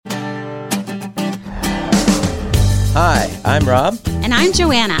Hi, I'm Rob. And I'm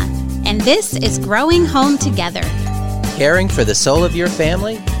Joanna, and this is Growing Home Together. Caring for the soul of your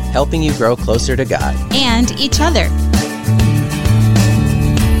family, helping you grow closer to God. And each other.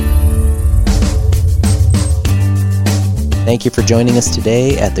 Thank you for joining us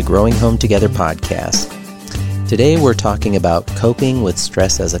today at the Growing Home Together podcast. Today we're talking about coping with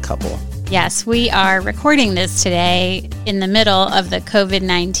stress as a couple. Yes, we are recording this today in the middle of the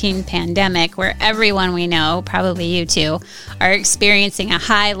COVID-19 pandemic, where everyone we know, probably you too, are experiencing a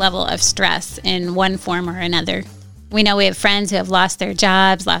high level of stress in one form or another. We know we have friends who have lost their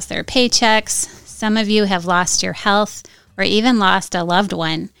jobs, lost their paychecks. Some of you have lost your health or even lost a loved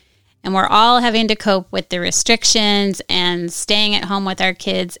one. And we're all having to cope with the restrictions and staying at home with our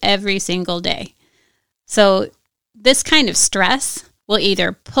kids every single day. So this kind of stress will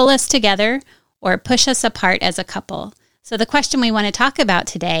either pull us together or push us apart as a couple. So the question we want to talk about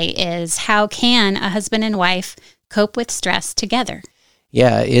today is, how can a husband and wife cope with stress together?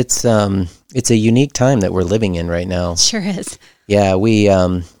 Yeah, it's a unique time that we're living in right now. Sure is. Yeah, we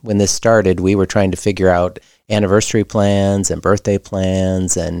when this started, we were trying to figure out anniversary plans and birthday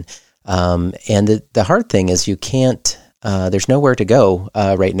plans, and the hard thing is you can't. There's nowhere to go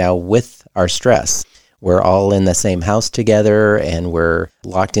right now with our stress. We're all in the same house together, and we're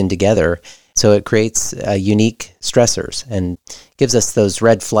locked in together. So it creates unique stressors and gives us those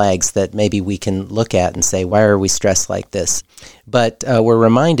red flags that maybe we can look at and say, why are we stressed like this? But we're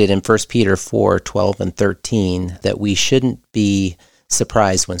reminded in 1 Peter 4:12 and 13 that we shouldn't be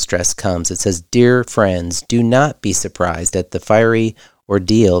surprised when stress comes. It says, "Dear friends, do not be surprised at the fiery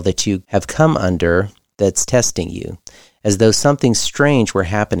ordeal that you have come under that's testing you, as though something strange were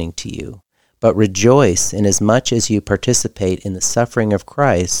happening to you. But rejoice inasmuch as you participate in the suffering of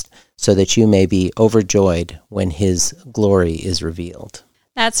Christ, so that you may be overjoyed when his glory is revealed."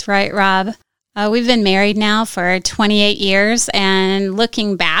 That's right, Rob. We've been married now for 28 years, and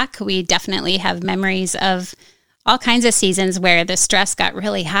looking back, we definitely have memories of all kinds of seasons where the stress got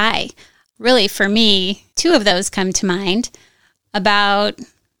really high. Really, for me, two of those come to mind. About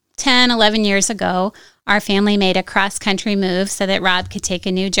 10, 11 years ago, our family made a cross-country move so that Rob could take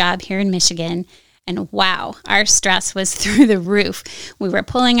a new job here in Michigan. And wow, our stress was through the roof. We were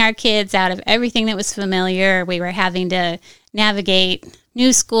pulling our kids out of everything that was familiar. We were having to navigate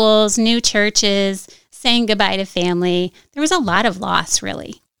new schools, new churches, saying goodbye to family. There was a lot of loss,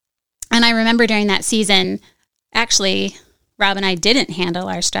 really. And I remember during that season, actually, Rob and I didn't handle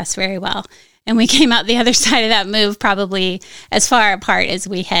our stress very well. And we came out the other side of that move probably as far apart as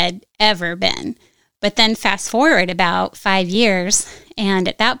we had ever been. But then fast forward about 5 years, and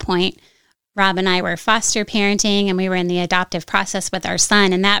at that point, Rob and I were foster parenting, and we were in the adoptive process with our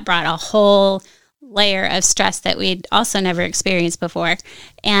son, and that brought a whole layer of stress that we'd also never experienced before.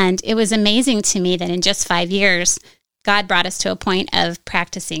 And it was amazing to me that in just 5 years, God brought us to a point of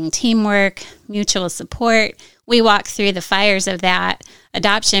practicing teamwork, mutual support. We walked through the fires of that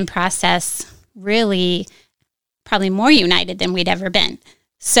adoption process really probably more united than we'd ever been.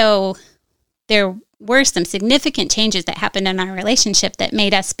 So there were some significant changes that happened in our relationship that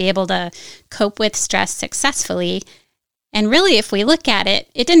made us be able to cope with stress successfully. And really, if we look at it,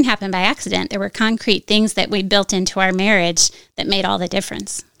 it didn't happen by accident. There were concrete things that we built into our marriage that made all the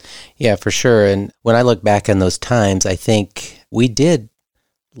difference. Yeah, for sure. And when I look back on those times, I think we did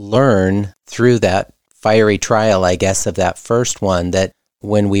learn through that fiery trial, I guess, of that first one, that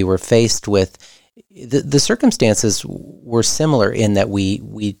when we were faced with the circumstances were similar in that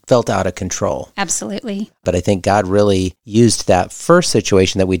we felt out of control. Absolutely. But I think God really used that first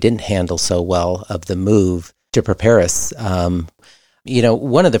situation that we didn't handle so well of the move to prepare us.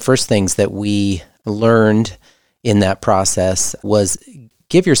 One of the first things that we learned in that process was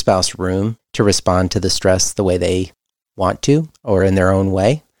give your spouse room to respond to the stress the way they want to or in their own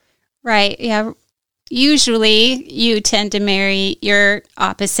way. Right. Yeah. Usually you tend to marry your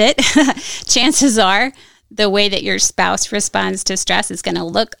opposite. Chances are the way that your spouse responds to stress is going to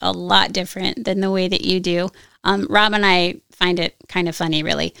look a lot different than the way that you do. Rob and I find it kind of funny,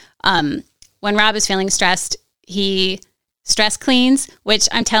 really. When Rob is feeling stressed, he stress cleans, which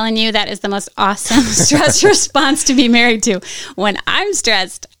I'm telling you, that is the most awesome stress response to be married to. When I'm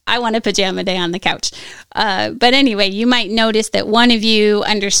stressed, I want a pajama day on the couch. But anyway, you might notice that one of you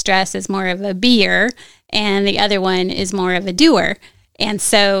under stress is more of a beer and the other one is more of a doer. And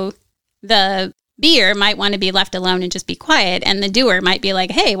so the beer might want to be left alone and just be quiet. And the doer might be like,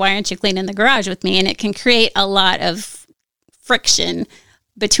 hey, why aren't you cleaning the garage with me? And it can create a lot of friction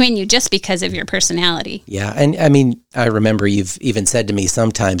between you just because of your personality. Yeah. And I mean, I remember you've even said to me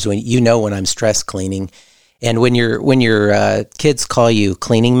sometimes when I'm stress cleaning And when your kids call you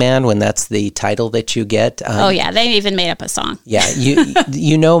cleaning man, when that's the title that you get, oh yeah, they even made up a song. Yeah,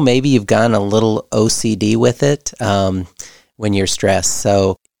 maybe you've gone a little OCD with it when you're stressed.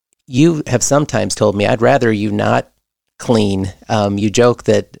 So you have sometimes told me, I'd rather you not clean. You joke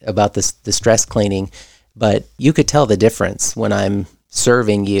that about the stress cleaning, but you could tell the difference when I'm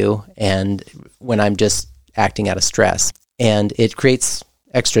serving you and when I'm just acting out of stress, and it creates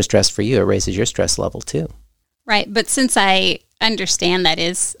extra stress for you. It raises your stress level too. Right. But since I understand that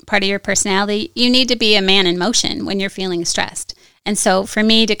is part of your personality, you need to be a man in motion when you're feeling stressed. And so for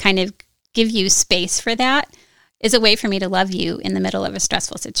me to kind of give you space for that is a way for me to love you in the middle of a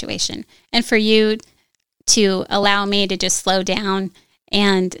stressful situation. And for you to allow me to just slow down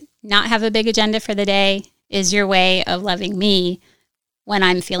and not have a big agenda for the day is your way of loving me when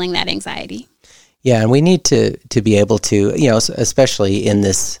I'm feeling that anxiety. Yeah, and we need to be able to, especially in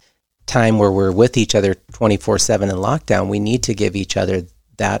this time where we're with each other 24/7 in lockdown, we need to give each other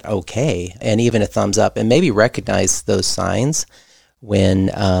that okay, and even a thumbs up, and maybe recognize those signs when,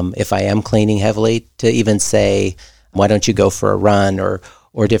 if I am cleaning heavily, to even say, why don't you go for a run or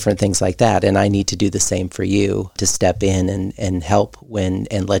different things like that. And I need to do the same for you, to step in and help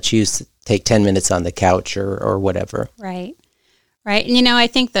and let you take 10 minutes on the couch or whatever. Right. Right. And, I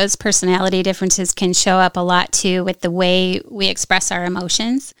think those personality differences can show up a lot too with the way we express our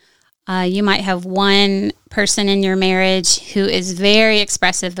emotions. You might have one person in your marriage who is very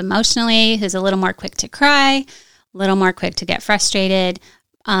expressive emotionally, who's a little more quick to cry, a little more quick to get frustrated,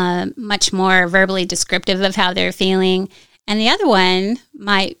 much more verbally descriptive of how they're feeling. And the other one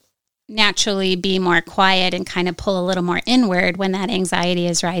might naturally be more quiet and kind of pull a little more inward when that anxiety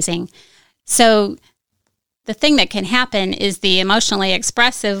is rising. So the thing that can happen is the emotionally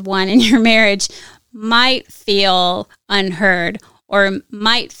expressive one in your marriage might feel unheard, or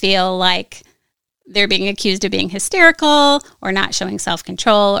might feel like they're being accused of being hysterical or not showing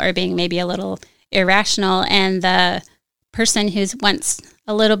self-control or being maybe a little irrational. And the person who wants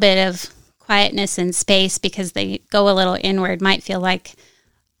a little bit of quietness and space because they go a little inward might feel like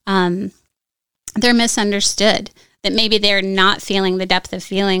they're misunderstood, that maybe they're not feeling the depth of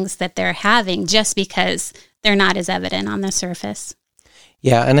feelings that they're having just because they're not as evident on the surface.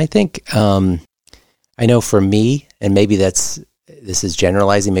 Yeah, and I think, I know for me, and maybe this is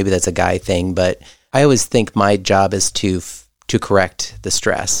generalizing, maybe that's a guy thing, but I always think my job is to correct the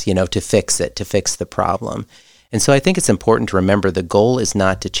stress, to fix it, to fix the problem. And so I think it's important to remember the goal is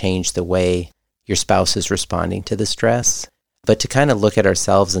not to change the way your spouse is responding to the stress, but to kind of look at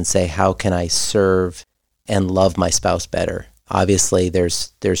ourselves and say, how can I serve and love my spouse better? Obviously,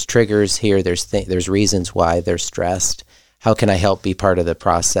 there's triggers here, there's reasons why they're stressed. How can I help be part of the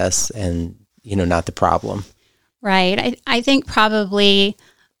process and, not the problem? Right. I think probably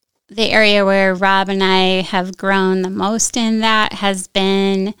the area where Rob and I have grown the most in that has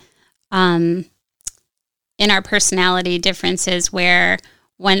been in our personality differences, where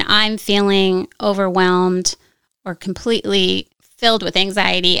when I'm feeling overwhelmed or completely filled with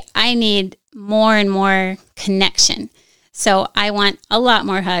anxiety, I need more and more connection. So I want a lot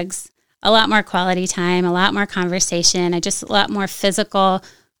more hugs, a lot more quality time, a lot more conversation, a lot more physical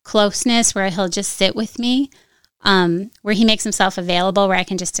closeness where he'll just sit with me, where he makes himself available, where I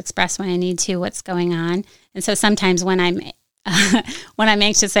can just express when I need to what's going on. And so sometimes when I'm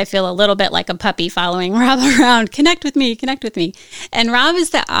anxious, I feel a little bit like a puppy following Rob around. Connect with me. And Rob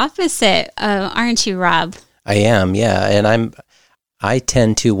is the opposite, aren't you, Rob? I am, yeah. And I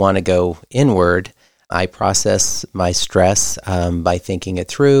tend to want to go inward. I process my stress by thinking it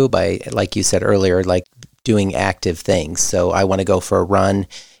through, by, like you said earlier, like doing active things. So I want to go for a run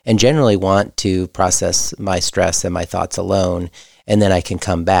and generally want to process my stress and my thoughts alone, and then I can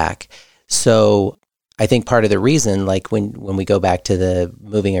come back. So I think part of the reason, like when we go back to the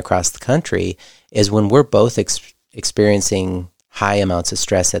moving across the country, is when we're both experiencing high amounts of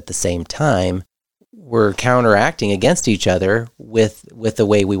stress at the same time, we're counteracting against each other with the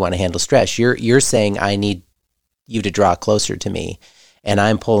way we want to handle stress. You're saying, I need you to draw closer to me. And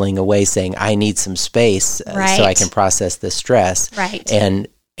I'm pulling away saying, I need some space so I can process this stress. Right.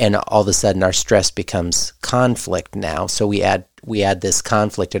 And all of a sudden our stress becomes conflict now. So we add this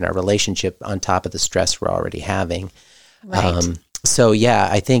conflict in our relationship on top of the stress we're already having. Right. So yeah,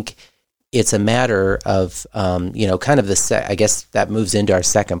 I think it's a matter of, kind of I guess that moves into our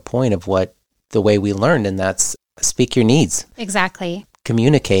second point of the way we learned, and that's speak your needs. Exactly.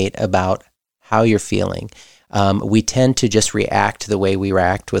 Communicate about how you're feeling. We tend to just react the way we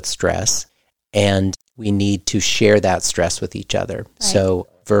react with stress, and we need to share that stress with each other. Right. So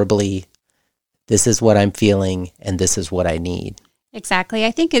verbally, this is what I'm feeling, and this is what I need. Exactly.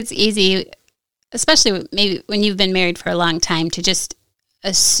 I think it's easy especially maybe when you've been married for a long time, to just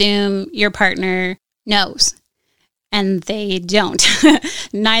assume your partner knows, and they don't.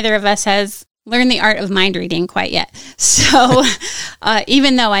 Neither of us has learned the art of mind reading quite yet. So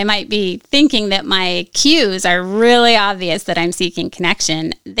even though I might be thinking that my cues are really obvious that I'm seeking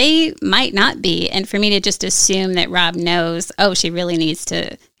connection, they might not be. And for me to just assume that Rob knows, oh, she really needs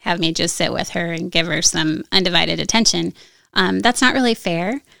to have me just sit with her and give her some undivided attention, that's not really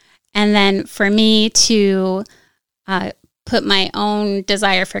fair. And then for me to put my own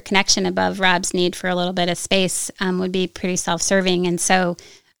desire for connection above Rob's need for a little bit of space would be pretty self-serving. And so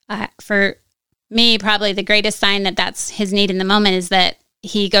for me, probably the greatest sign that that's his need in the moment is that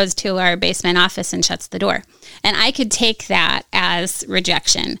he goes to our basement office and shuts the door. And I could take that as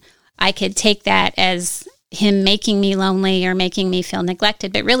rejection. I could take that as him making me lonely or making me feel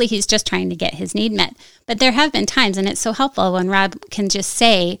neglected, but really he's just trying to get his need met. But there have been times, and it's so helpful when Rob can just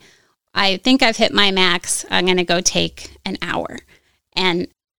say, I think I've hit my max. I'm going to go take an hour. And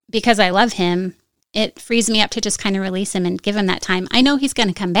because I love him, it frees me up to just kind of release him and give him that time. I know he's going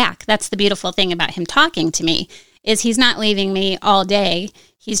to come back. That's the beautiful thing about him talking to me, is he's not leaving me all day.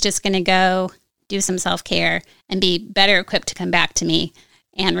 He's just going to go do some self-care and be better equipped to come back to me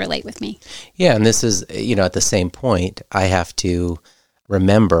and relate with me. Yeah, and this is, at the same point, I have to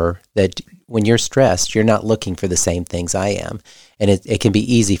remember that when you're stressed, you're not looking for the same things I am. And it can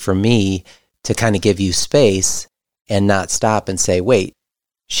be easy for me to kind of give you space and not stop and say, wait,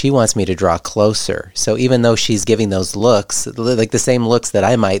 she wants me to draw closer. So even though she's giving those looks, like the same looks that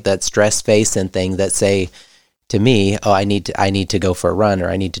I might, that stress face and thing that say to me, oh, I need to go for a run or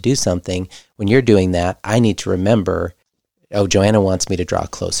I need to do something. When you're doing that, I need to remember, oh, Joanna wants me to draw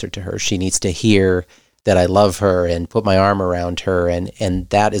closer to her. She needs to hear that I love her and put my arm around her, and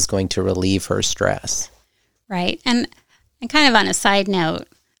that is going to relieve her stress. Right. And kind of on a side note,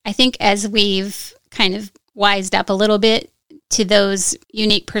 I think as we've kind of wised up a little bit to those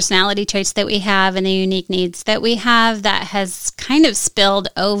unique personality traits that we have and the unique needs that we have, that has kind of spilled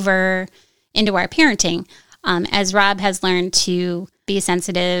over into our parenting. As Rob has learned to be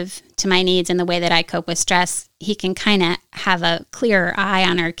sensitive to my needs and the way that I cope with stress, he can kind of have a clearer eye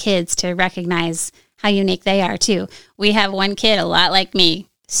on our kids to recognize how unique they are too. We have one kid a lot like me,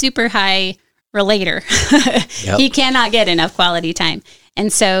 super high relator. Yep. He cannot get enough quality time.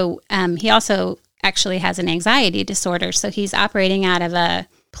 And so he also actually has an anxiety disorder. So he's operating out of a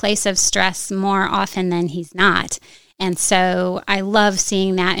place of stress more often than he's not. And so I love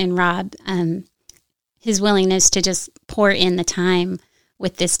seeing that in Rob, his willingness to just pour in the time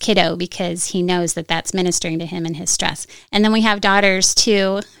with this kiddo because he knows that that's ministering to him and his stress. And then we have daughters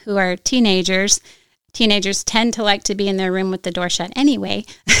too, who are teenagers. Teenagers tend to like to be in their room with the door shut anyway.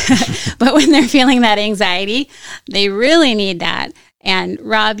 But when they're feeling that anxiety, they really need that. And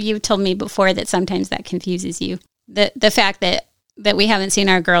Rob, you've told me before that sometimes that confuses you. The fact that we haven't seen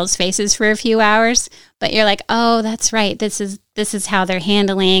our girls' faces for a few hours, but you're like, oh, that's right. This is how they're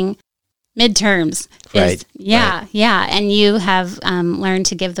handling midterms. Right. Yeah. And you have learned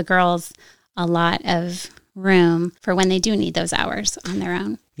to give the girls a lot of room for when they do need those hours on their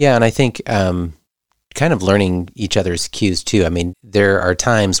own. Yeah, and I think kind of learning each other's cues too. I mean, there are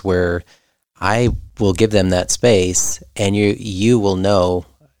times where I will give them that space and you will know,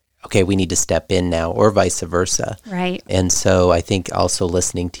 okay, we need to step in now, or vice versa. Right. And so I think also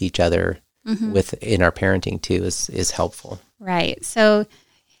listening to each other in our parenting too is helpful. Right. So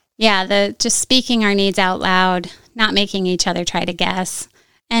yeah, just speaking our needs out loud, not making each other try to guess,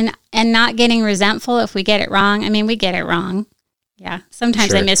 and not getting resentful if we get it wrong. I mean, we get it wrong. Yeah.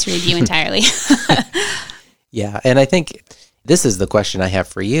 Sometimes sure. I misread you entirely. Yeah. And I think this is the question I have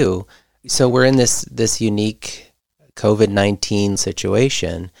for you. So we're in this unique COVID-19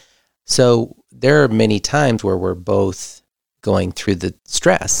 situation. So there are many times where we're both going through the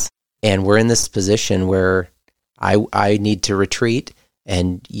stress, and we're in this position where I need to retreat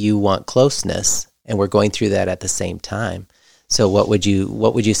and you want closeness, and we're going through that at the same time. So what would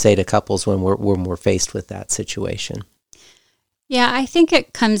you say to couples when we're faced with that situation? Yeah, I think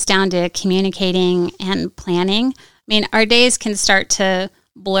it comes down to communicating and planning. I mean, our days can start to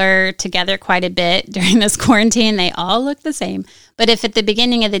blur together quite a bit during this quarantine. They all look the same. But if at the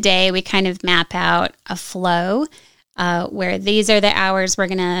beginning of the day we kind of map out a flow where these are the hours we're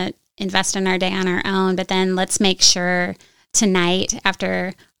going to invest in our day on our own, but then let's make sure tonight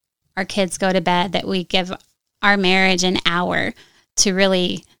after our kids go to bed that we give our marriage an hour to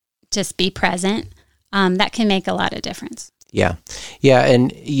really just be present, that can make a lot of difference. Yeah. Yeah.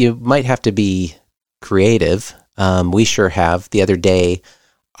 And you might have to be creative. We sure have. The other day,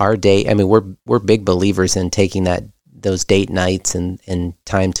 I mean, we're big believers in taking those date nights and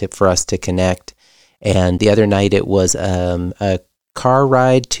time for us to connect. And the other night it was a car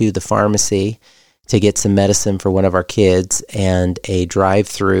ride to the pharmacy to get some medicine for one of our kids and a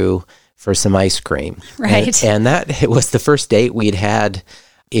drive-through for some ice cream. Right. And that it was the first date we'd had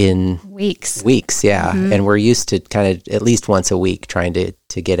in weeks, yeah. Mm-hmm. And we're used to kind of at least once a week trying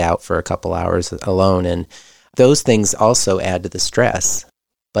to get out for a couple hours alone. And those things also add to the stress,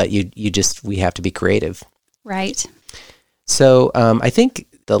 but we have to be creative. Right. So I think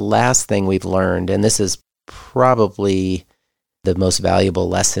the last thing we've learned, and this is probably the most valuable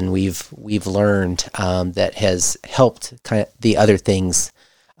lesson we've learned that has helped kind of the other things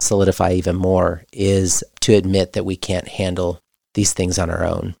solidify even more, is to admit that we can't handle these things on our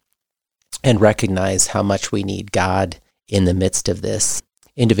own and recognize how much we need God in the midst of this,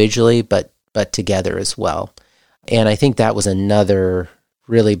 individually, but together as well. And I think that was another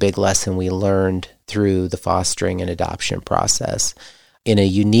really big lesson we learned through the fostering and adoption process. In a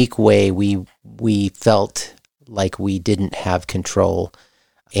unique way, we felt like we didn't have control.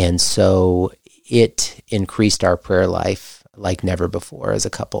 And so it increased our prayer life like never before as a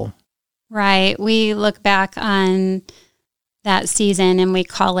couple. Right. We look back on that season and we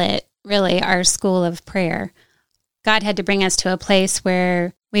call it really our school of prayer. God had to bring us to a place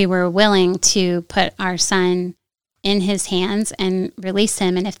where we were willing to put our son in his hands and release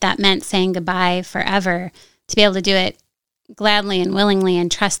him. And if that meant saying goodbye forever, to be able to do it gladly and willingly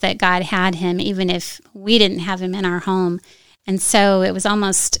and trust that God had him, even if we didn't have him in our home. And so it was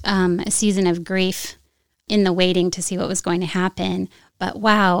almost a season of grief in the waiting to see what was going to happen. But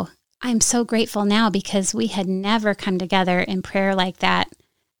wow, I'm so grateful now because we had never come together in prayer like that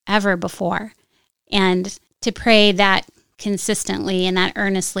ever before. And to pray that consistently and that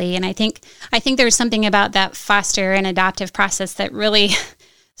earnestly. And I think there was something about that foster and adoptive process that really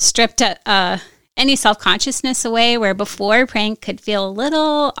stripped any self-consciousness away, where before praying could feel a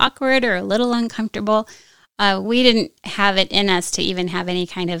little awkward or a little uncomfortable. We didn't have it in us to even have any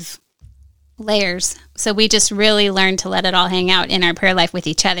kind of layers. So we just really learned to let it all hang out in our prayer life with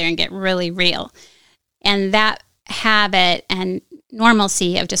each other and get really real. And that habit and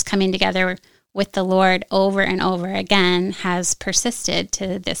normalcy of just coming together with the Lord over and over again has persisted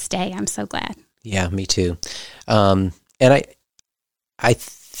to this day. I'm so glad. Yeah, me too. And I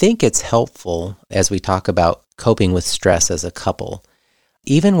think it's helpful as we talk about coping with stress as a couple,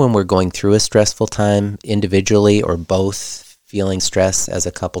 even when we're going through a stressful time individually or both feeling stress as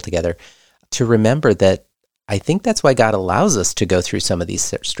a couple together, to remember that I think that's why God allows us to go through some of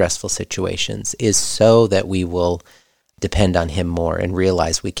these stressful situations, is so that we will depend on Him more and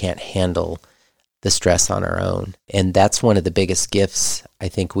realize we can't handle the stress on our own. And that's one of the biggest gifts I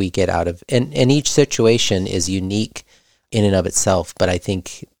think we get out of, and each situation is unique in and of itself. But I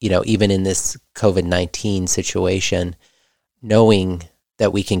think, even in this COVID-19 situation, knowing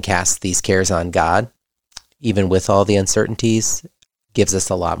that we can cast these cares on God, even with all the uncertainties, gives us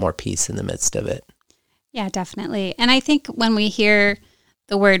a lot more peace in the midst of it. Yeah, definitely. And I think when we hear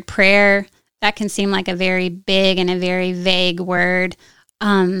the word prayer, that can seem like a very big and a very vague word.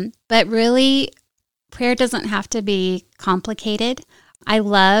 But really, prayer doesn't have to be complicated. I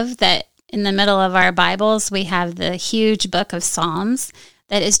love that in the middle of our Bibles, we have the huge book of Psalms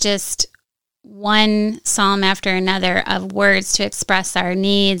that is just one psalm after another of words to express our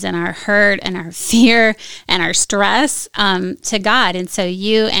needs and our hurt and our fear and our stress to God. And so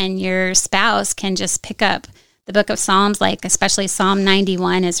you and your spouse can just pick up the book of Psalms, like especially Psalm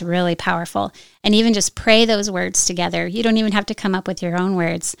 91 is really powerful. And even just pray those words together. You don't even have to come up with your own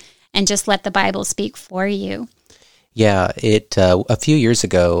words, and just let the Bible speak for you. Yeah, a few years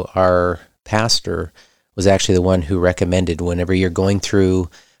ago, our pastor was actually the one who recommended, whenever you're going through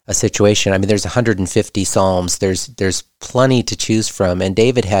a situation, there's 150 Psalms, there's plenty to choose from. And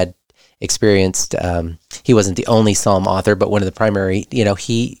David had experienced, he wasn't the only Psalm author, but one of the primary,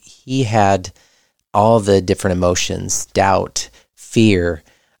 he had all the different emotions, doubt, fear,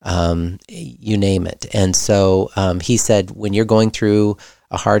 you name it. And so he said, when you're going through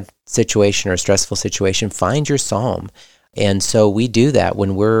a hard situation or a stressful situation, find your Psalm. And so we do that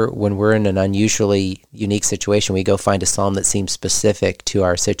when we're in an unusually unique situation. We go find a Psalm that seems specific to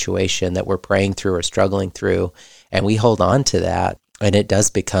our situation that we're praying through or struggling through, and we hold on to that, and it does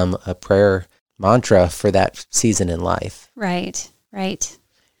become a prayer mantra for that season in life. Right.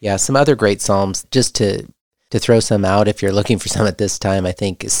 Yeah, some other great Psalms, just to throw some out if you're looking for some at this time, I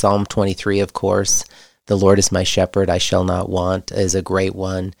think is Psalm 23, of course. The Lord is my shepherd, I shall not want, is a great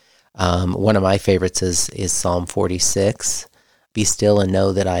one. One of my favorites is Psalm 46, be still and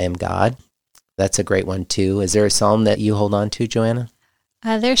know that I am God. That's a great one too. Is there a psalm that you hold on to, Joanna?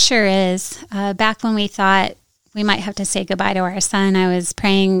 There sure is. Back when we thought we might have to say goodbye to our son, I was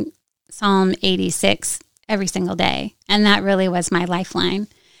praying Psalm 86 every single day. And that really was my lifeline.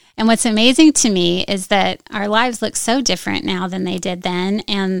 And what's amazing to me is that our lives look so different now than they did then.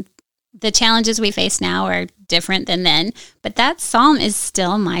 And the challenges we face now are different than then. But that psalm is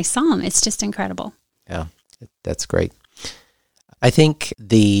still my psalm. It's just incredible. Yeah, that's great. I think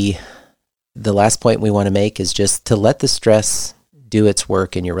the last point we want to make is just to let the stress do its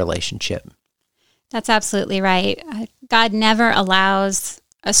work in your relationship. That's absolutely right. God never allows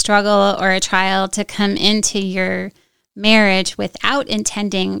a struggle or a trial to come into your marriage without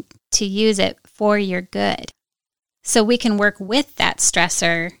intending to use it for your good. So we can work with that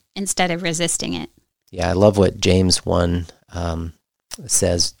stressor instead of resisting it. Yeah, I love what James 1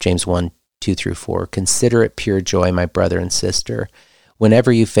 says, James 1, 2-4. Consider it pure joy, my brother and sister,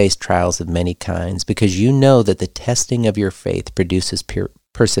 whenever you face trials of many kinds, because you know that the testing of your faith produces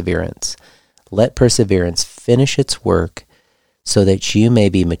perseverance. Let perseverance finish its work so that you may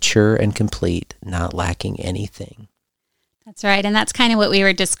be mature and complete, not lacking anything. That's right. And that's kind of what we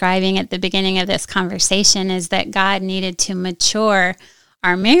were describing at the beginning of this conversation, is that God needed to mature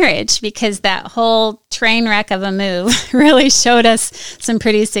our marriage, because that whole train wreck of a move really showed us some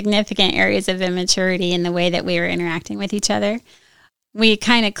pretty significant areas of immaturity in the way that we were interacting with each other. We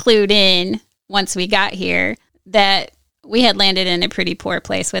kind of clued in once we got here that we had landed in a pretty poor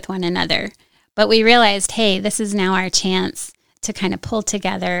place with one another. But we realized, hey, this is now our chance to kind of pull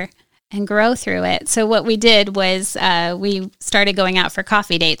together and grow through it. So what we did was we started going out for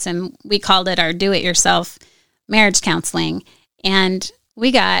coffee dates, and we called it our do-it-yourself marriage counseling. And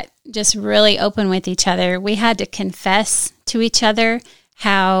we got just really open with each other. We had to confess to each other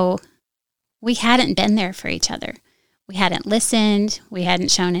how we hadn't been there for each other. We hadn't listened. We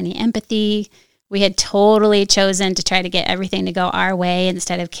hadn't shown any empathy. We had totally chosen to try to get everything to go our way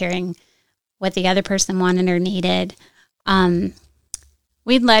instead of caring what the other person wanted or needed.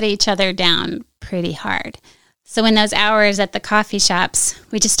 We'd let each other down pretty hard. So in those hours at the coffee shops,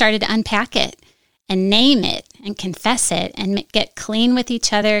 we just started to unpack it and name it and confess it and get clean with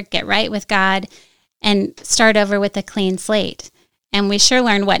each other, get right with God, and start over with a clean slate. And we sure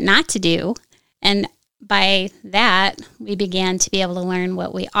learned what not to do. And by that, we began to be able to learn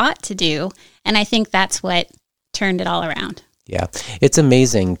what we ought to do. And I think that's what turned it all around. Yeah. It's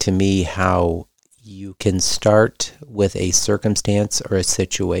amazing to me how you can start with a circumstance or a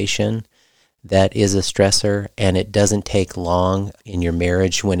situation that is a stressor, and it doesn't take long in your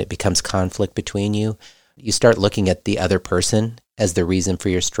marriage when it becomes conflict between you. You start looking at the other person as the reason for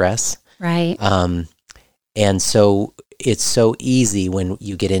your stress. Right. And so it's so easy when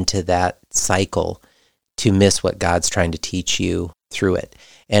you get into that cycle to miss what God's trying to teach you through it.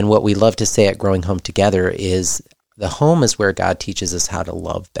 And what we love to say at Growing Home Together is the home is where God teaches us how to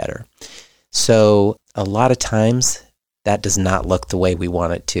love better. So a lot of times that does not look the way we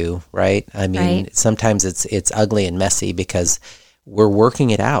want it to, right? I mean, Sometimes it's ugly and messy because we're working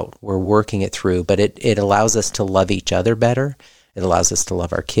it out. We're working it through, but it allows us to love each other better. It allows us to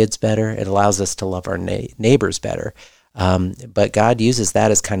love our kids better. It allows us to love our neighbors better. But God uses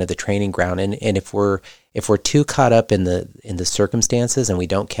that as kind of the training ground. And if we're too caught up in the circumstances and we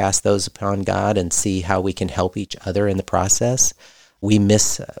don't cast those upon God and see how we can help each other in the process, we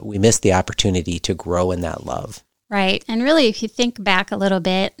miss the opportunity to grow in that love. Right. And really, if you think back a little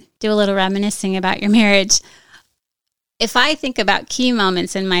bit, do a little reminiscing about your marriage. If I think about key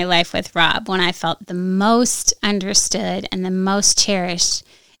moments in my life with Rob, when I felt the most understood and the most cherished,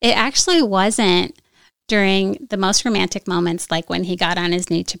 it actually wasn't during the most romantic moments, like when he got on his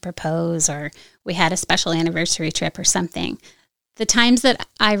knee to propose or we had a special anniversary trip or something. The times that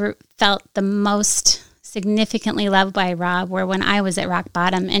I felt the most significantly loved by Rob were when I was at rock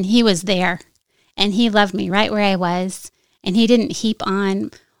bottom and he was there and he loved me right where I was, and he didn't heap on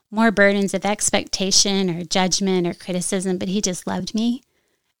more burdens of expectation or judgment or criticism, but he just loved me.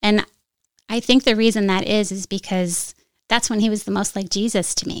 And I think the reason that is because that's when he was the most like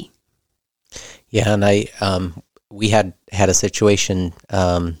Jesus to me. Yeah, and we had a situation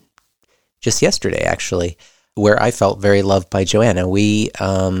just yesterday, actually, where I felt very loved by Joanna.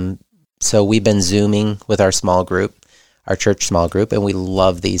 So we've been Zooming with our small group, our church small group, and we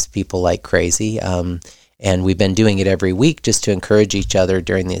love these people like crazy. And we've been doing it every week just to encourage each other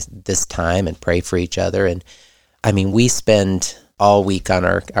during this time and pray for each other. And I mean, we spend all week on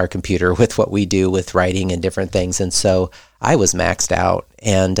our computer with what we do with writing and different things. And so I was maxed out.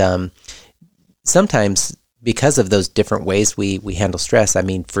 And sometimes because of those different ways we handle stress, I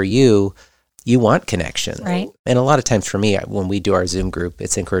mean, for you want connection. Right. And a lot of times for me, when we do our Zoom group,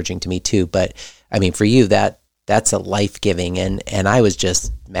 it's encouraging to me too. But I mean, for you, that's a life-giving, and I was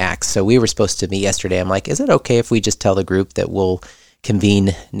just maxed. So we were supposed to meet yesterday. I'm like, is it okay if we just tell the group that we'll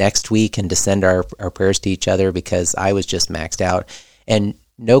convene next week and to send our prayers to each other, because I was just maxed out. And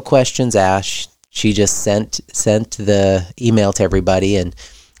no questions asked. She just sent the email to everybody, and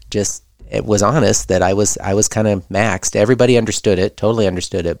just it was honest that I was kind of maxed. Everybody understood it, totally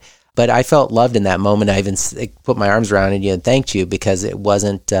understood it. But I felt loved in that moment. I even put my arms around you and thanked you, because it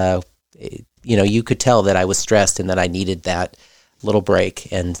wasn't, you could tell that I was stressed and that I needed that little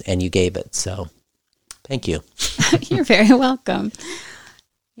break, and you gave it. So thank you. You're very welcome.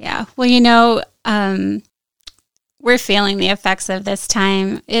 Yeah. Well, we're feeling the effects of this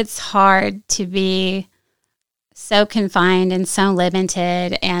time. It's hard to be so confined and so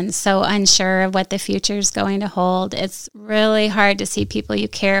limited and so unsure of what the future is going to hold. It's really hard to see people you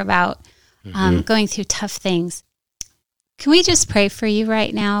care about going through tough things. Can we just pray for you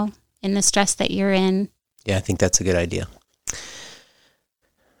right now in the stress that you're in? Yeah, I think that's a good idea.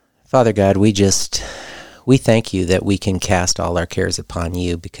 Father God, we thank you that we can cast all our cares upon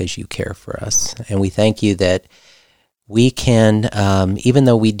you because you care for us. And we thank you that we can, even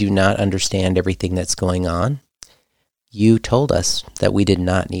though we do not understand everything that's going on, you told us that we did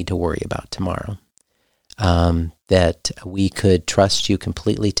not need to worry about tomorrow, that we could trust you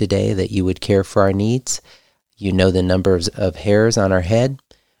completely today, that you would care for our needs. You know the number of hairs on our head.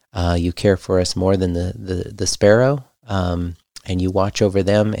 You care for us more than the sparrow, and you watch over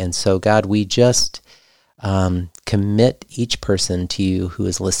them. And so, God, we just commit each person to you who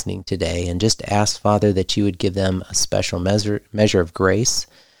is listening today, and just ask, Father, that you would give them a special measure of grace,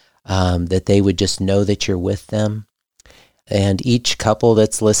 that they would just know that you're with them. And each couple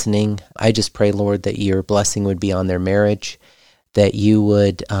that's listening, I just pray, Lord, that your blessing would be on their marriage, that you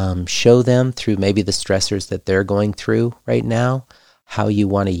would show them through maybe the stressors that they're going through right now, how you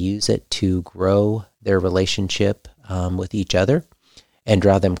want to use it to grow their relationship with each other and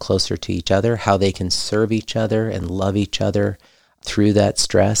draw them closer to each other, how they can serve each other and love each other through that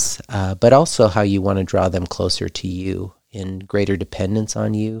stress, but also how you want to draw them closer to you in greater dependence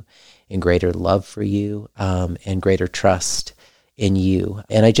on you, in greater love for you, and greater trust in you.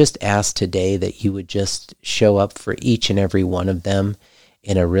 And I just ask today that you would just show up for each and every one of them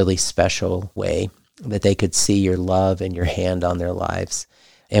in a really special way, that they could see your love and your hand on their lives.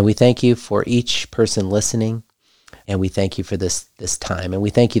 And we thank you for each person listening, and we thank you for this time, and we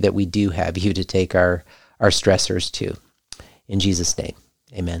thank you that we do have you to take our stressors to. In Jesus' name,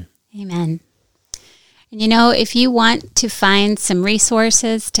 amen. Amen. And if you want to find some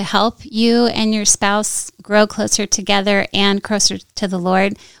resources to help you and your spouse grow closer together and closer to the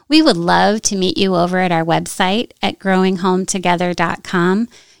Lord, we would love to meet you over at our website at growinghometogether.com.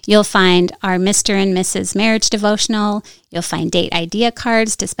 You'll find our Mr. and Mrs. Marriage Devotional. You'll find date idea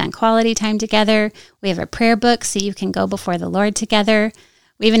cards to spend quality time together. We have a prayer book so you can go before the Lord together.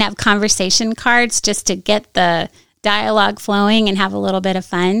 We even have conversation cards just to get the dialogue flowing and have a little bit of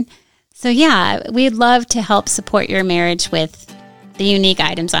fun. So yeah, we'd love to help support your marriage with the unique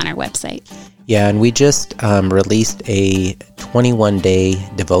items on our website. Yeah, and we just released a 21-day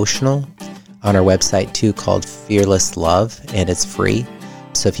devotional on our website too called Fearless Love, and it's free.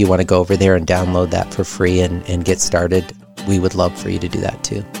 So if you want to go over there and download that for free and get started, we would love for you to do that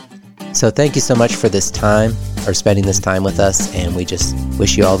too. So thank you so much for this time, or spending this time with us, and we just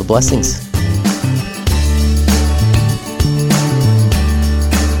wish you all the blessings.